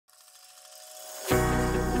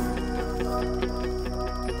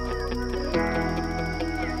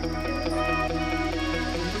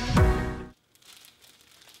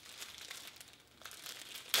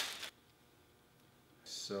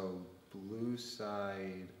So blue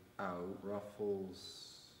side out,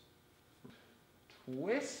 ruffles,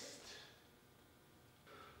 twist.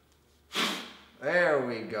 There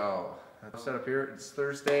we go. I'm set up here. It's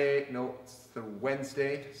Thursday. No, it's the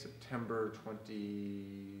Wednesday, September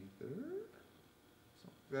 23rd.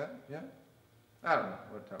 Something like that. Yeah. I don't know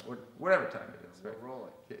what time. Whatever time it is. We're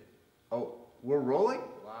rolling. Okay. Oh, we're rolling.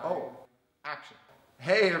 Live. Oh, action.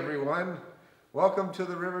 Hey everyone, welcome to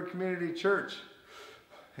the River Community Church.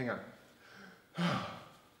 Hang on.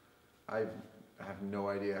 I have no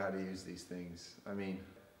idea how to use these things. I mean,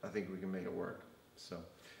 I think we can make it work. So,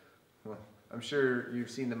 well, I'm sure you've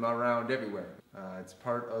seen them around everywhere. It's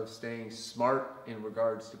part of staying smart in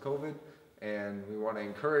regards to COVID, and we want to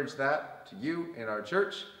encourage that to you in our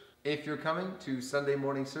church if you're coming to Sunday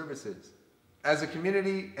morning services. As a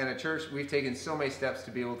community and a church, we've taken so many steps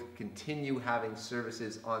to be able to continue having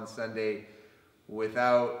services on Sunday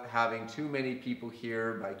without having too many people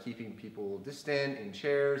here, by keeping people distant in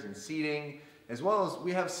chairs and seating, as well as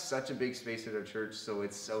we have such a big space at our church, so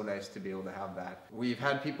it's so nice to be able to have that. We've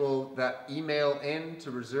had people that email in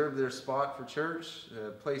to reserve their spot for church,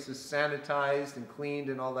 places sanitized and cleaned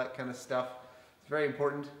and all that kind of stuff. It's very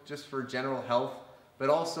important just for general health, but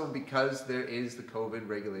also because there is the COVID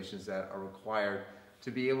regulations that are required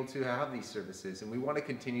to be able to have these services, and we want to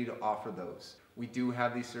continue to offer those. We do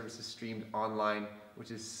have these services streamed online, which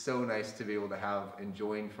is so nice to be able to have and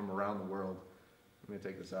join from around the world. I'm going to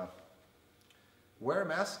take this off. Wear a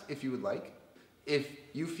mask if you would like. If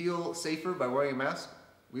you feel safer by wearing a mask,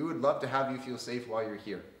 we would love to have you feel safe while you're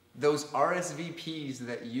here. Those RSVPs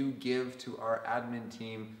that you give to our admin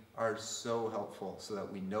team are so helpful so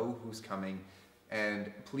that we know who's coming.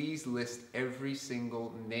 And please list every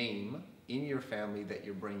single name in your family that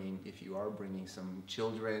you're bringing, if you are bringing some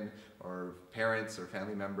children or parents or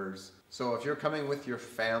family members. So if you're coming with your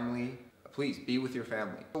family, please be with your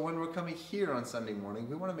family. When we're coming here on Sunday morning,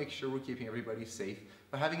 we want to make sure we're keeping everybody safe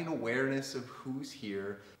by having an awareness of who's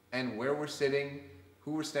here and where we're sitting,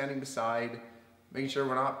 who we're standing beside, making sure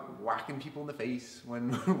we're not whacking people in the face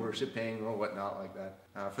when we're worshiping or whatnot like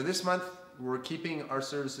that. For this month, we're keeping our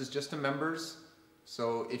services just to members.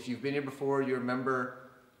 So if you've been here before, you're a member,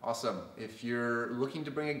 awesome. If you're looking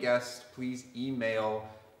to bring a guest, please email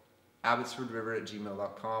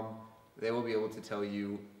abbotsfordriver@gmail.com. They will be able to tell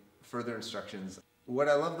you further instructions. What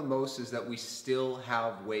I love the most is that we still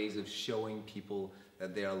have ways of showing people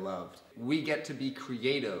that they are loved. We get to be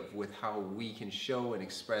creative with how we can show and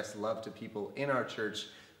express love to people in our church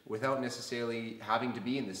without necessarily having to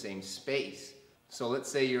be in the same space. So let's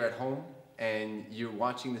say you're at home and you're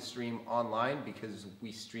watching the stream online, because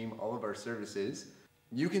we stream all of our services.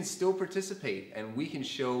 You can still participate and we can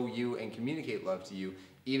show you and communicate love to you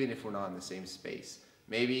even if we're not in the same space.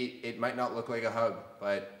 Maybe it might not look like a hug,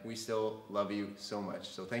 but we still love you so much.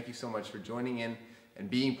 So thank you so much for joining in and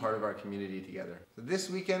being part of our community together. So this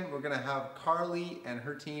weekend we're going to have Karly and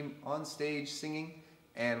her team on stage singing,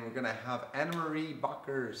 and we're going to have Anna-Marie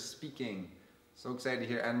Bakker speaking. So excited to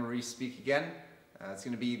hear Anna-Marie speak again. It's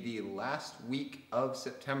going to be the last week of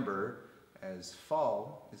September as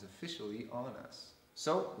fall is officially on us.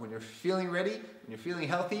 So when you're feeling ready, when you're feeling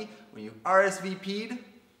healthy, when you RSVP'd,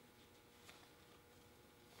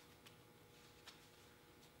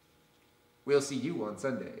 we'll see you on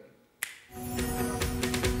Sunday.